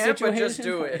Nick in this can't, but situation, just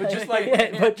do it. but just like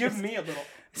yeah, but give just- me a little.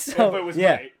 So if it was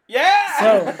yeah, me. Yeah.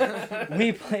 So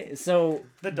we play. So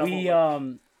The double we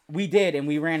win. we did, and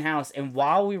we ran house. And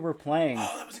while we were playing,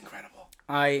 Oh, that was incredible.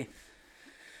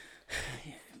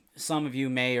 some of you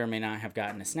may or may not have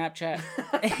gotten a Snapchat,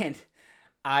 and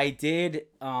I did.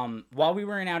 While we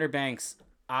were in Outer Banks,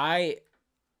 I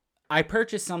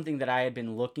purchased something that I had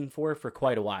been looking for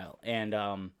quite a while, and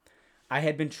I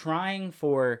had been trying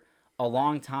for a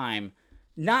long time.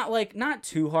 Not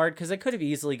too hard because I could have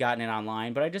easily gotten it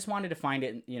online, but I just wanted to find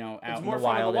it, out in more the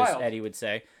fun in wild, the as wild. Eddie would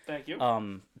say. Thank you.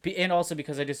 And also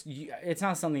because it's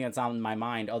not something that's on my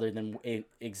mind other than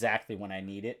exactly when I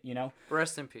need it,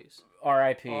 Rest in peace.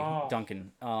 R.I.P. Oh.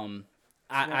 Duncan. not-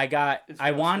 it's I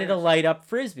not wanted to serious. light up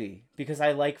Frisbee because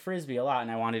I like Frisbee a lot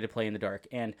and I wanted to play in the dark.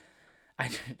 And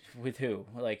I with who?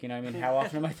 Like, how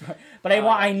often am I throwing? But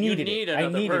I needed you need it. I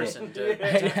another needed person it.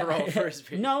 to throw a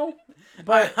frisbee. No,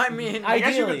 But but I mean, I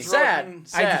guess you ideally. could throw it sad, in-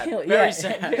 sad, Ideally, very yeah.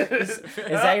 sad. Is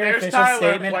that your There's official Tyler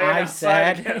statement? playing I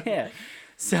outside said. again. Yeah.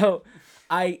 So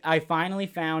I finally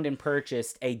found and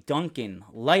purchased a Dunkin'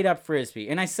 light up Frisbee.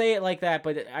 And I say it like that,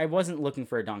 but I wasn't looking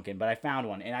for a Dunkin', but I found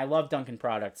one. And I love Dunkin'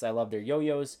 products. I love their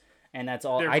yo-yos. And that's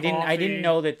all. Their I didn't coffee.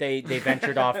 know that they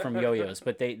ventured off from yo-yos,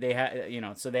 but they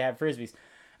had so they have Frisbees.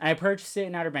 And I purchased it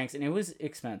in Outer Banks, and it was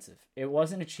expensive. It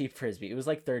wasn't a cheap Frisbee. It was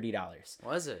like $30.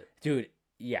 Was it? Dude,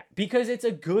 yeah. Because it's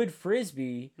a good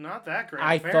Frisbee. Not that great.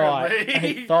 I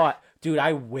apparently. thought, dude,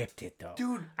 I whipped it though.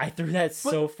 Dude, I threw that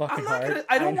so fucking I'm not hard. gonna.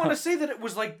 I don't know. want to say that it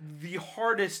was like the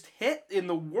hardest hit in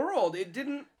the world. It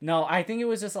didn't No, I think it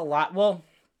was just a lot. Well,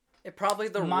 It probably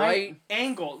the My- right.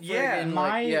 angle. Yeah. friggin',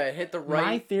 my- it hit the my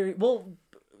right. theory. Well,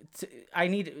 I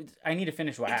need to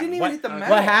finish what It happened. didn't even what, hit the what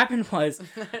metal. what happened was,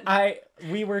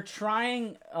 we were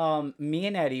trying. Me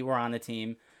and Eddie were on the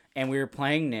team, and we were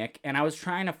playing Nick, and I was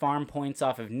trying to farm points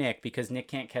off of Nick because Nick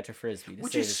can't catch a Frisbee to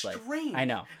Which save is his life. strange. I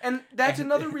know. And that's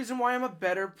another reason why I'm a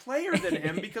better player than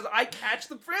him because I catch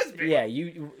the frisbee. Yeah,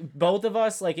 both of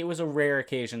us, like, it was a rare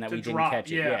occasion that To we drop, didn't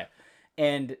catch it. yeah. Yeah.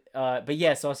 And but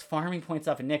yeah, so I was farming points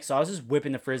off of Nick, so I was just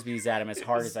whipping the Frisbees at him as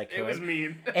hard as I could. It was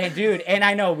mean. And dude, and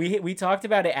I know we talked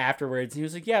about it afterwards. He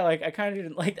was like, "Yeah, like I kind of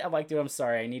didn't like that." I'm like, "Dude, I'm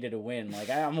sorry. I needed a win. Like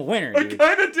I'm a winner, I dude."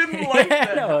 kind of didn't like Yeah, I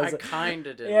that. know. I kind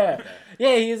of did. Yeah, Like that.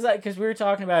 yeah. He was like, because we were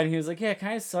talking about it. And he was like, "Yeah, it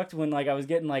kind of sucked when like I was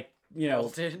getting like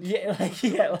Pelted. yeah, like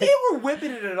They were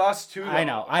whipping it at us too. I though.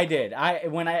 know, I did.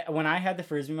 When I had the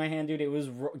Frisbee in my hand, dude, it was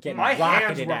getting My hands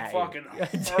rocketed were at fucking you.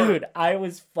 hurt. Dude, I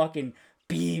was fucking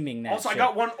beaming that. Also, I shit.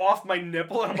 got one off my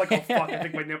nipple, and I'm like, oh fuck, I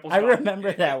think my nipple's I gone.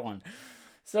 remember that one.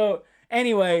 So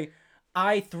anyway,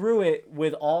 I threw it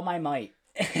with all my might,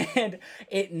 and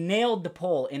it nailed the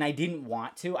pole. And I didn't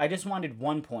want to. I just wanted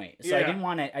 1 point, so I Yeah. didn't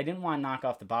want to. I didn't want to knock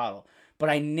off the bottle. But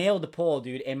I nailed the pole,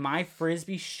 dude, and my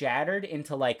Frisbee shattered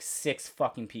into like 6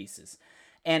 fucking pieces.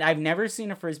 And I've never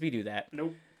seen a Frisbee do that.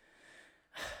 Nope.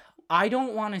 I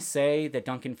don't want to say that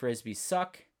Dunkin' Frisbees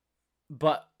suck,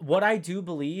 but what I do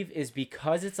believe is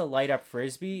because it's a light up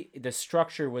Frisbee, the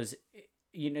structure was,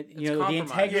 the compromised.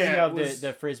 integrity Yeah, it of was-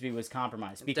 the Frisbee was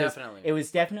compromised because Definitely. it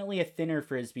was definitely a thinner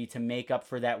Frisbee to make up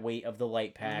for that weight of the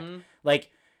light pack. Mhm.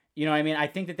 Like, you know what I mean? I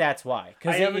think that's why.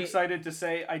 I am it- excited to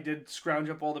say I did scrounge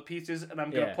up all the pieces, and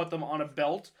I'm gonna Yeah. put them on a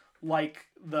belt like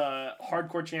the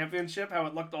Hardcore Championship. How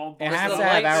it looked all. It Does has the to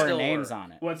have light our still names work?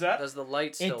 on it. What's that? Does the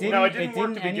light still It work? didn't, No, it it didn't didn't, work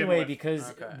to begin anyway with.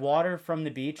 because Okay. water from the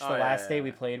beach the Oh, yeah, last day yeah, we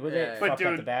yeah. played with Yeah, it yeah. But fucked up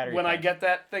dude, the battery. when I pack. get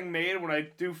that thing made, when I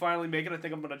do finally make it, I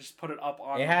think I'm gonna just put it up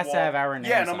on. It the has to wall. have our names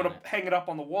Yeah, and I'm on gonna it. hang it up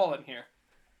on the wall in here.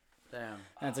 Damn.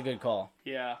 That's a good call.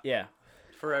 Yeah. Yeah.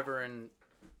 Forever in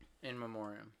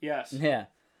memoriam. Yes. Yeah.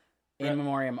 In Right.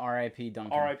 memoriam, R.I.P.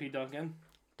 Duncan. R.I.P. Duncan.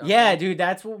 Duncan. Yeah, dude,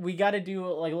 that's what we got to do.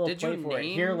 Like a little Did play you for it.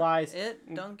 name Here lies.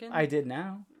 it Duncan? I did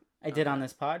now. I did on Okay.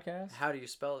 this podcast. How do you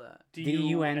spell that?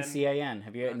 Duncan.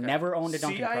 Have you Okay. never owned a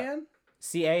Duncan? C-I-N?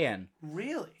 C-A-N.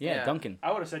 Really? Yeah, Yeah. Duncan.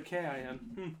 I would have said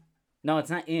K-I-N. No, it's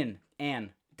not in.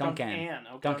 An. Duncan.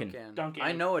 Okay. Duncan. Duncan.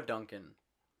 I know a Duncan.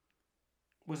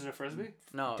 Was it a frisbee?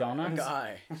 No, Donuts? a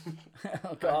guy.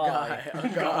 Oh, A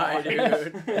guy,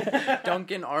 dude.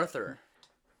 Duncan Arthur.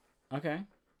 Okay.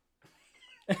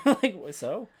 Like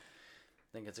so?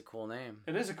 I think it's a cool name.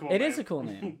 It is a cool. It name. is a cool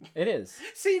name. It is.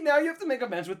 See, now you have to make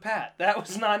amends with Pat. That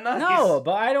was not nice. No,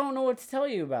 but I don't know what to tell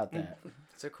you about that.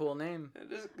 It's a cool name.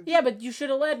 It is- Yeah, but you should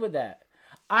have led with that.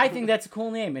 I think that's a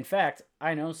cool name. In fact,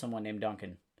 I know someone named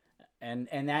Duncan, and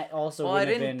that also Well, would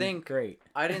I have didn't been think- great.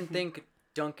 I didn't think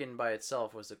Duncan by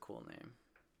itself was a cool name.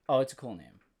 Oh, it's a cool name.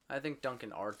 I think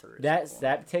Duncan Arthur is That's a cool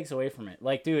that takes away from it.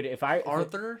 Like, dude, if I name.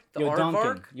 Arthur? The yo Duncan,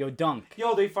 Aardvark? yo Dunk.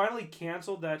 Yo, they finally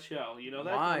canceled that show. You know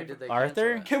that? Why did they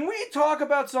Arthur? cancel it? Can we talk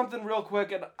about something real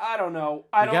quick? And I don't know.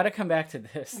 I We don't. gotta come back to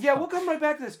this. Yeah, we'll come right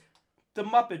back to this. The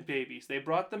Muppet Babies. They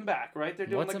brought them back, right? They're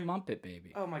doing What's like a Muppet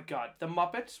baby? Oh my God, the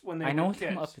Muppets when they I know were what the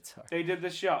kids. Muppets are. They did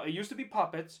this show. It used to be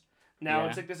puppets. Now Yeah.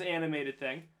 it's like this animated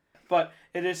thing. But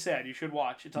it is sad. You should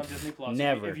watch. It's on Disney Plus.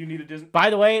 Never. If you need a Disney. By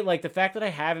the way, like the fact that I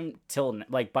haven't till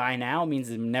like by now means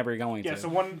I'm never going Yeah. to. So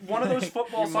one of those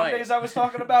football You might. Sundays I was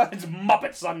talking about, it's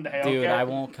Muppet Sunday. Dude, okay? I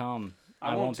won't come.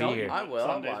 I won't be tell here. you. I will.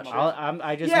 Sundays, I'll watch Muppets.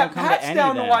 I just Yeah, won't come Pat's to any down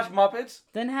of to them. watch Muppets.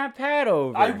 Then have Pat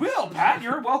over. I will, Pat.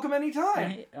 You're welcome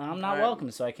anytime. I'm not Alright.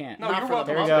 welcome, so I can't. No, Not you're for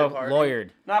the welcome. There we Muppet go. Party. Lawyered.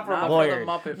 Not for Not Muppet. for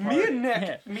Lawyered. the Muppet Me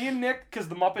Party. and Nick, because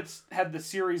the Muppets had the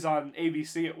series on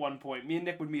ABC at one point. Me and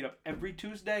Nick would meet up every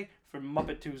Tuesday for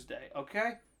Muppet Tuesday.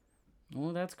 Okay.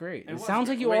 Well, that's great. It was sounds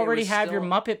great. like you Wait, it already was have your still-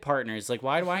 Muppet partners. Like,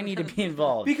 why do I need to be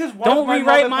involved? Because one Don't of my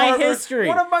rewrite Muppet my partners- history.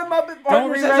 One of my Muppet partners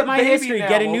Don't has rewrite a my baby history. now,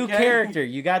 Get a new okay? character.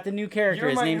 You got the new character. You're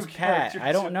His my name's new Pat. character,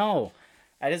 I don't too. know.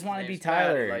 I just want to be Name's Pat. He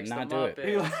Tyler and likes not the do it. Muppet.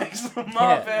 He likes the Yeah,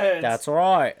 Muppets. that's all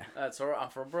right. That's all right. I'm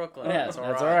from Brooklyn. Yeah, that's all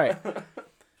that's right. all right.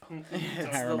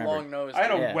 It's I the remember. long nose. I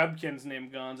had a Yeah. Webkins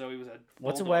named Gonzo. He was a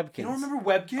What's a bulldog. Webkins? You don't remember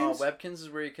Webkins? Oh, Webkins is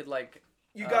where you could like.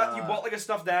 you bought like a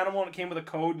stuffed animal and it came with a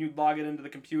code and you'd log it into the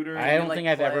computer. I don't like, think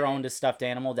I've ever play- owned a stuffed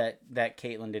animal that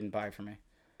Caitlin didn't buy for me.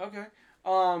 Okay.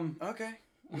 Okay,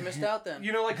 you missed out then.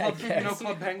 You know like I Club, guess.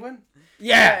 Club Penguin?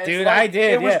 Yeah, it's dude, like- I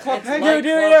did. it was yeah. Club It's Penguin. like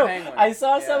Dude, Club dude, Penguin. I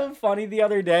saw Yeah. something funny the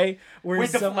other day where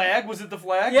Wait, the some- flag? Was it the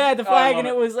flag? Yeah, the Oh, I flag, love and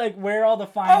it was like where all the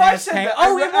fine Oh, I ass said peng- that.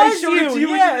 Oh, it I was showed it to you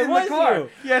Yeah, in it the was car. you.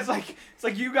 Yeah, it's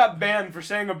like you got banned for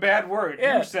saying a bad word.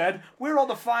 Yeah. You said, "Where are all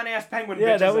the fine ass penguin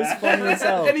Yeah, bitches that was at?" funny as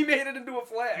hell. And he made it into a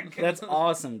flag. That's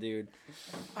awesome, dude.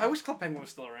 I wish Club Penguin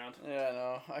was still around. Yeah,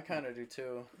 no, I kind of do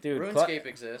too. Dude, RuneScape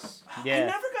exists. I Yeah,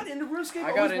 never got into RuneScape. I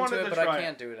got always into wanted it, to but I try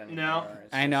can't do it anymore. No.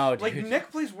 It's I just- know, Like dude.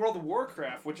 Nick plays World of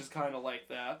Warcraft, which is kind of like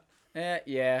that.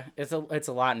 Yeah, it's a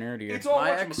lot nerdier. It's all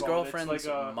My whatchamacallit, ex-girlfriend's it's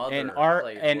like mother an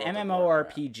played an World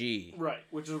of MMORPG. right,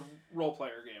 which is a role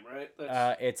player game, right?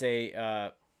 That's, It's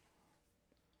a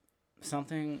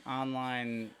something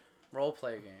online. Role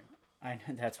play game. I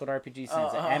that's what RPG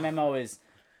stands. for. oh. MMO is.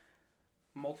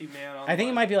 multi-man. I think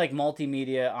it might be like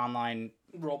multimedia online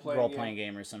role role playing. playing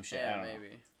game or some shit. I Yeah, don't know.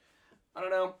 maybe. I don't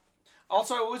know.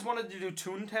 Also, I always wanted to do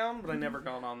Toontown, but I never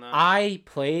got on that. I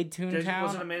played Did you- Was it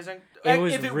Toontown. amazing? It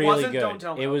was if it really wasn't, good. don't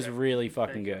tell me. It was Okay. really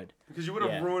fucking Thank you. good. Because you would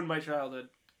have Yeah. ruined my childhood.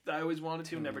 I always wanted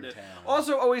to, never did. Toontown.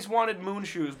 Also, always wanted moon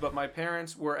shoes, but my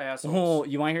parents were Oh, assholes.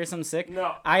 you want to hear something sick?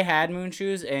 No. I had moon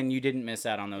shoes, and you didn't miss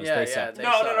out on those. Yeah, they yeah, sucked. they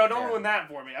No, suck, don't yeah. ruin that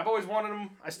for me. I've always wanted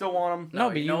them. I still want them. No, No,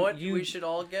 but you know you- what you- we should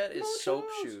all get is No, soap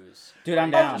shoes. shoes. Dude, I'm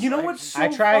Oh, down. you know what's so I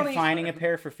tried funny? finding a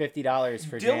pair for $50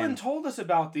 for Dylan Dan. told us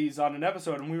about these on an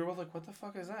episode, and we were both like, "What the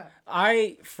fuck is that?"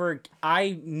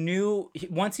 I knew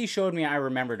once he showed me, I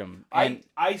remembered them. And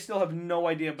I still have no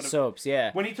idea. But soaps, yeah,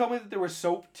 when he told me that there were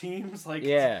soap teams, like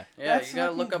yeah. Yeah, That's you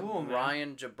gotta look up fucking cool, man.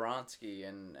 Ryan Jabronsky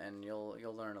and you'll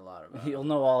learn a lot about. You'll it.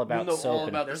 know all about You'll know soap. all and-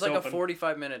 about- There's the like a soap and-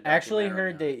 45-minute. Actually,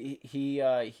 heard documentary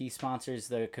that he sponsors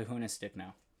the Kahuna stick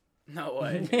now. on it. No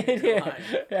way. You're Yeah.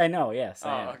 lying. I know. Yes.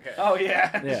 I am. Oh, okay. Oh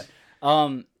yeah.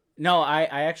 Yeah. No, I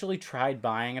actually tried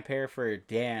buying a pair for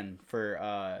Dan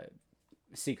for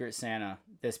Secret Santa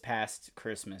this past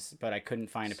Christmas, but I couldn't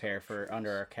find a pair for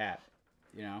under our cap.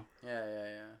 You know? Yeah.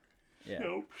 Yeah.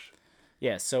 Nope.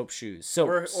 Yeah, soap shoes.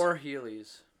 Or Soaps.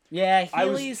 Heelys. Yeah, I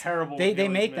was Heelys. terrible. They with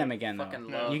Heelys, make man. them again though. Fucking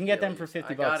No. love You can get them Heelys. for $50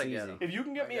 I gotta easy. get 'em. If you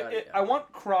can get me, I gotta get 'em. I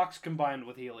want Crocs combined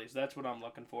with Heelys. That's what I'm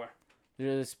looking for.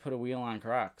 Just put a wheel on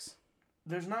Crocs.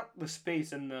 There's not the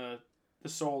space in the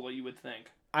sole that you would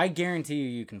think. I guarantee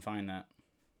you can find that.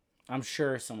 I'm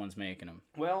sure someone's making them.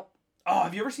 Well,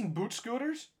 have you ever seen boot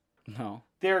scooters? No.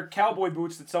 They're cowboy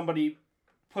boots that somebody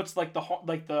puts like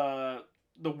the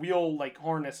wheel like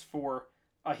harness for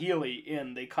a Heely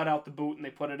in. They cut out the boot and they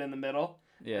put it in the middle.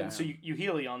 Yeah. And so you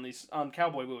Heely on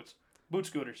cowboy boots, boot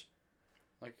scooters.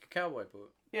 Like a cowboy boot.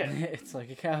 Yeah, It's like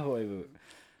a cowboy boot.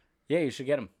 Yeah, you should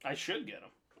get them. I should get them.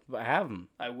 But have them.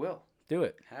 I will. Do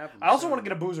it. Have 'em I also soon. want to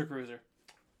get a Boozer Cruiser.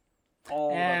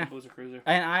 All Eh. about the Boozer Cruiser.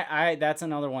 And I that's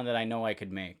another one that I know I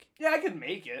could make. Yeah, I could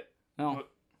make it. No. But-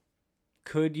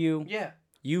 Could you? Yeah.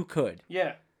 You could.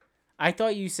 Yeah. I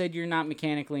thought you said you're not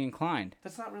mechanically inclined.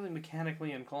 That's not really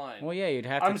mechanically inclined. Well, yeah, you'd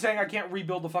have to. I'm saying I can't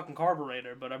rebuild the fucking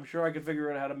carburetor, but I'm sure I could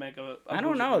figure out how to make a I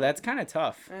don't Boozer know. Cruiser. That's kind of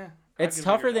tough. I It's can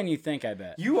tougher figure it than out. you think, I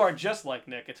bet. You are just like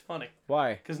Nick. It's funny.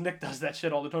 Why? Because Nick does that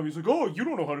shit all the time. He's like, oh, you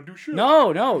don't know how to do shit.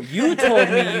 No. You told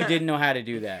me you didn't know how to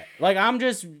do that. Like, I'm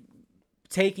just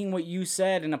taking what you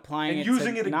said and applying And it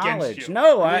using to it against knowledge. you.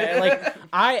 No,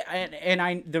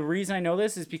 I the reason I know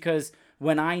this is because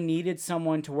when I needed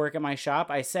someone to work at my shop,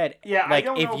 I said, Yeah, like, I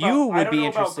don't if know you about, I would don't be know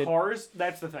interested. about cars.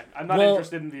 That's the thing. I'm not Well,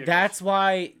 interested in vehicles. that's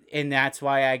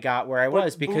why I got where I But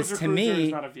was, because Boozer to Cruiser is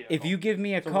me, not a vehicle. if you give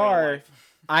me a It's a way of car, life.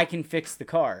 I can fix the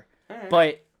car. Alright.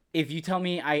 But if you tell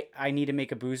me I need to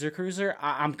make a Boozer Cruiser,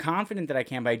 I'm confident that I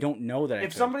can, but I don't know that I If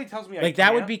could. somebody tells me I Like,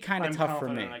 that would can't, be kinda I'm tough for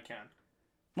confident me. I can.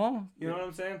 Well, You know what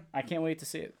I'm saying? I can't wait to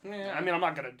see it. Yeah, I mean, I'm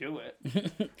not gonna do it,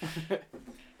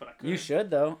 but I could. You should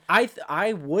though.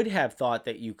 I would have thought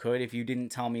that you could if you didn't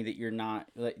tell me that you're not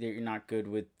good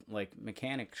with like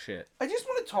mechanic shit. I just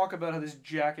want to talk about how this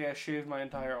jackass shaved my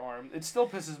entire arm. It still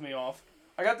pisses me off.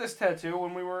 I got this tattoo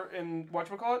when we were in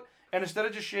whatchamacallit, and instead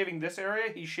of just shaving this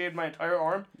area, he shaved my entire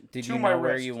arm. Did to you my know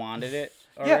where wrist. you wanted it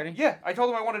already? Yeah. I told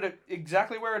him I wanted it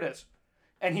exactly where it is,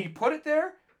 and he put it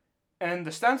there, and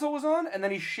the stencil was on, and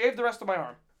then he shaved the rest of my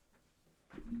arm.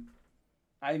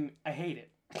 I hate it.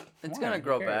 It's Why? gonna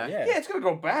grow Who back. cares? Yeah, it's gonna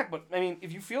go back, but I mean,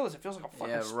 if you feel this, it feels like a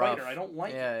fucking Yeah, spider. rough. I don't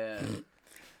like it. Yeah, yeah.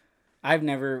 I've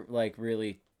never like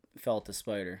really felt a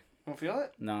spider. Don't feel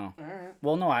it? No. Alright.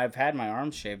 Well, no, I've had my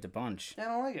arms shaved a bunch. Yeah, I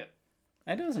don't like it.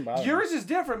 It doesn't bother me. Yours is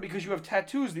different because you have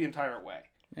tattoos the entire way.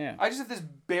 Yeah. I just have this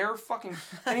bare fucking...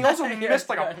 And he also missed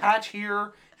like a patch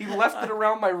here. He left it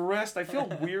around my wrist. I feel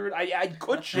weird. I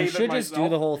could You shave it should myself. just do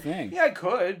the whole thing. Yeah, I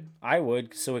could. I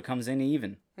would, so it comes in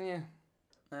even. Yeah.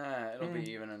 It'll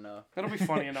be even enough. That'll be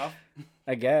funny enough.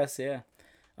 I guess, yeah.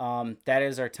 That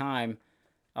is our time.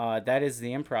 That is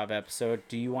the improv episode.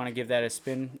 Do you want to give that a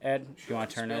spin, Ed? Do you want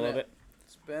to turn it a Spin little it. bit?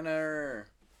 Spinner.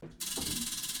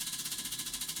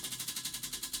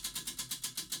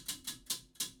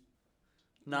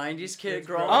 '90s kid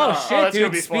growing Oh up. shit, that's gonna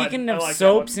dude! be fun. Speaking I of like that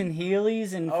soaps one. and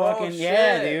Heelys and Oh, fucking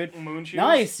yeah, shit. dude. Moon shoes.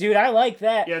 Nice, dude. I like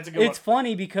that. Yeah, it's a good It's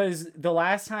funny because the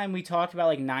last time we talked about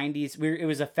like '90s, it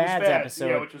was a fads episode,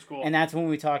 Yeah, which was cool. and that's when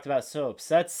we talked about soaps.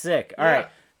 That's sick. All Yeah. right,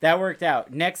 that worked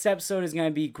out. Next episode is gonna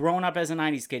be growing up as a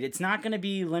 '90s kid. It's not gonna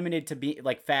be limited to be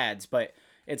like fads, but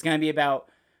it's gonna be about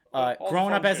All the growing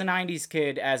fun up as a shit. '90s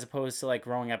kid as opposed to like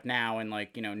growing up now and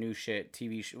like new shit,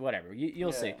 TV shit, whatever.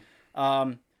 You'll see.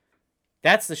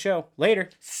 That's the show.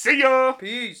 Later. See ya!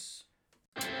 Peace.